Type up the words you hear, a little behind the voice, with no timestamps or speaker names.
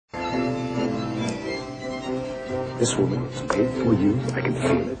This woman is made for you. I can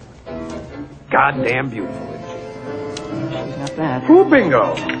feel it. Goddamn beautiful, isn't she? She's not bad. Ooh,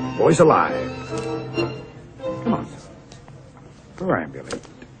 bingo. Boy's alive. Come on, son. Perambulate.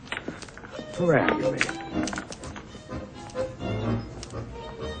 Perambulate.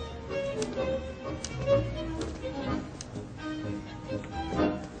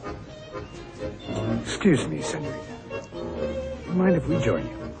 Excuse me, senorita. Do you mind if we join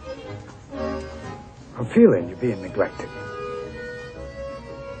you? I'm feeling you're being neglected.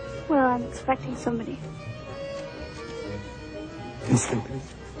 Well, I'm expecting somebody. Instantly?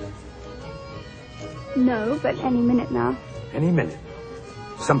 No, but any minute now. Any minute.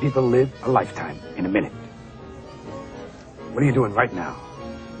 Some people live a lifetime in a minute. What are you doing right now?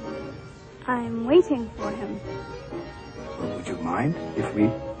 I'm waiting for him. Well, would you mind if we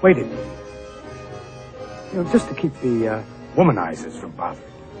waited? You know, just to keep the womanizers from bothering.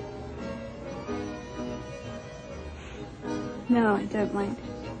 No, I don't mind.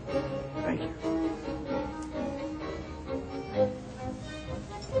 Thank you.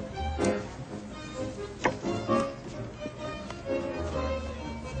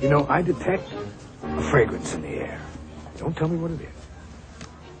 You know, I detect a fragrance in the air. Don't tell me what it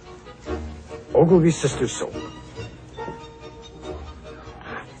is. Ogilvy Sisters soap.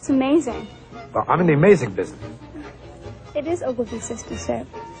 It's amazing. Well, I'm in the amazing business. It is Ogilvy Sister soap.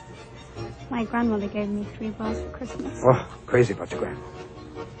 My grandmother gave me 3 bars for Christmas. Oh, crazy about your grandma.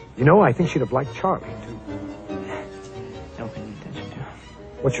 You know, I think she'd have liked Charlie, too. Don't pay any attention to her.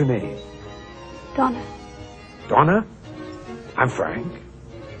 What's your name? Donna. Donna? I'm Frank.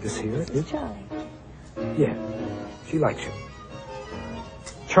 This here is... Charlie. Yeah, she likes you.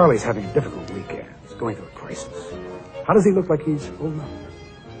 Charlie's having a difficult weekend. He's going through a crisis. How does he look like he's old enough?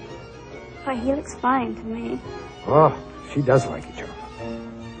 Why, he looks fine to me. Oh, she does like you, Charlie.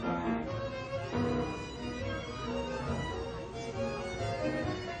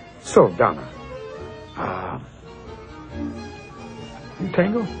 So, Donna, you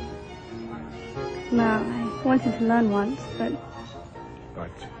tango? No, I wanted to learn once, but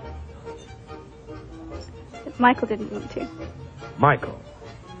Michael didn't want to. Michael?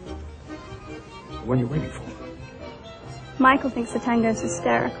 The one you're waiting for? Michael thinks the tango's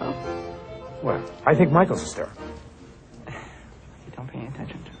hysterical. Well, I think Michael's hysterical. You don't pay any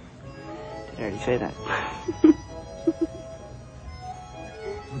attention to her. Did I already say that?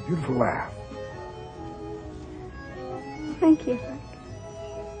 A beautiful laugh. Thank you, Frank.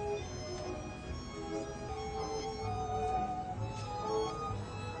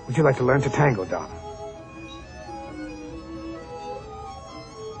 Would you like to learn to tango, Donna?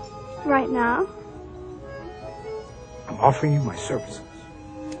 Right now? I'm offering you my services.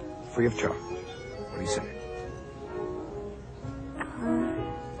 Free of charge. What do you say? I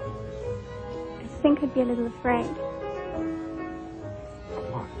think I'd be a little afraid. Of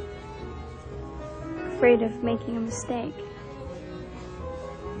what? Afraid of making a mistake.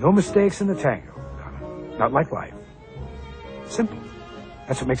 No mistakes in the tango, Donna. Not like life. Simple.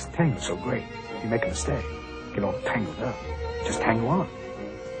 That's what makes the tango so great. If you make a mistake, get all tangled up. Just tango on.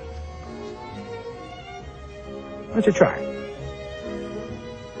 Why don't you try?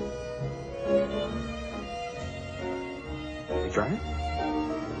 You try it?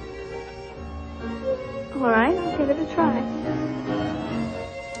 All right, I'll give it a try.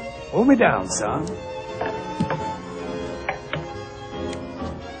 Hold me down, son.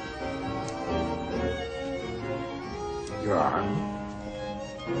 Your arm.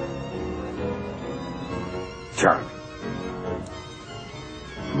 Charlie.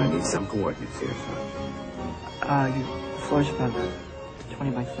 I'm gonna need some coordinates here, son. The floor's about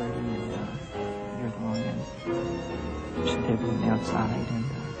 20 by 30, and you're at the wrong end. There's a table on the outside, and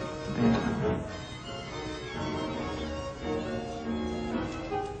the band's on.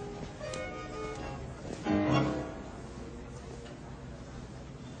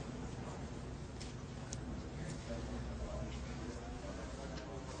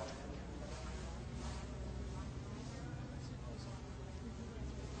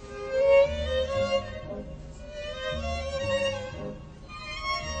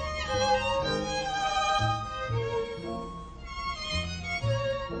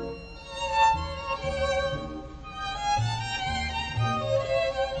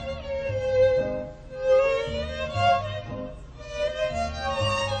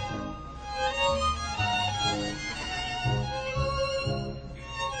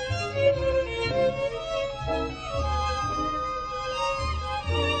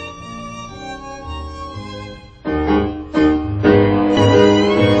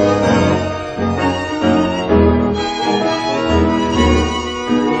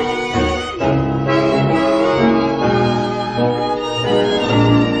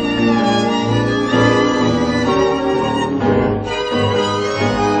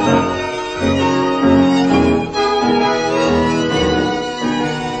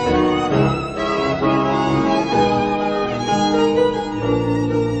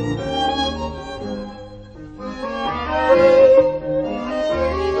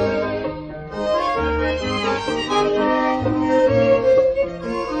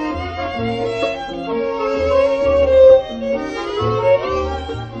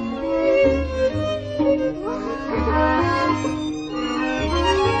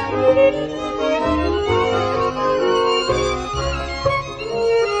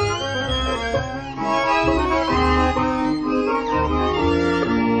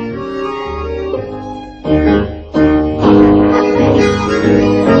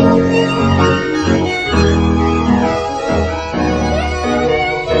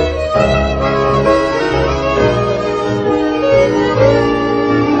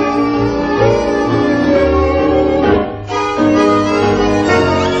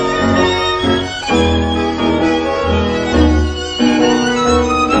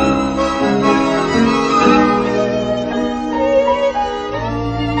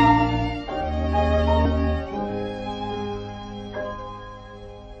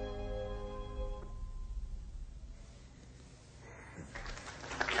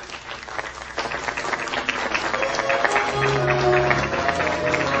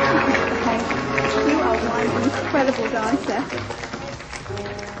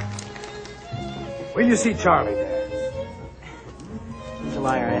 you see Charlie dance? He's a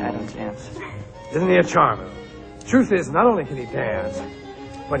liar. I don't dance. Isn't he a charmer? Truth is, not only can he dance,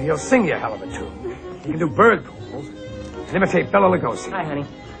 but he'll sing you a hell of a tune. He can do bird calls and imitate Bela Lugosi. Hi, honey.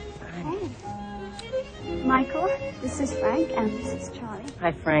 Hey. Michael, this is Frank, and this is Charlie.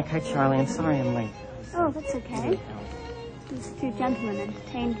 Hi, Frank. Hi, Charlie. I'm sorry I'm late. Oh, that's okay. These two gentlemen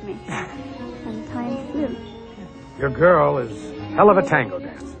entertained me, and time flew. Your girl is hell of a tango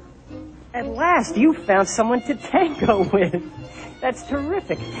dancer. At last, you found someone to tango with. That's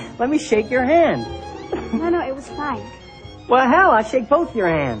terrific. Let me shake your hand. No, it was Frank. Well, hell, I'll shake both your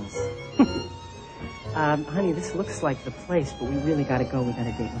hands. Honey, this looks like the place, but we really got to go. We got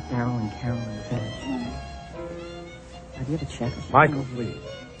a date with Daryl and Carol in the village. Do you have a check? Michael, please.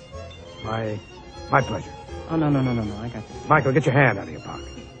 My pleasure. Oh, no. I got this. Michael, get your hand out of your pocket.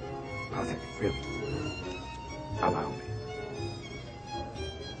 I'll take it, really. Allow me.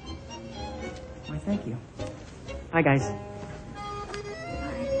 Why, thank you. Hi, guys.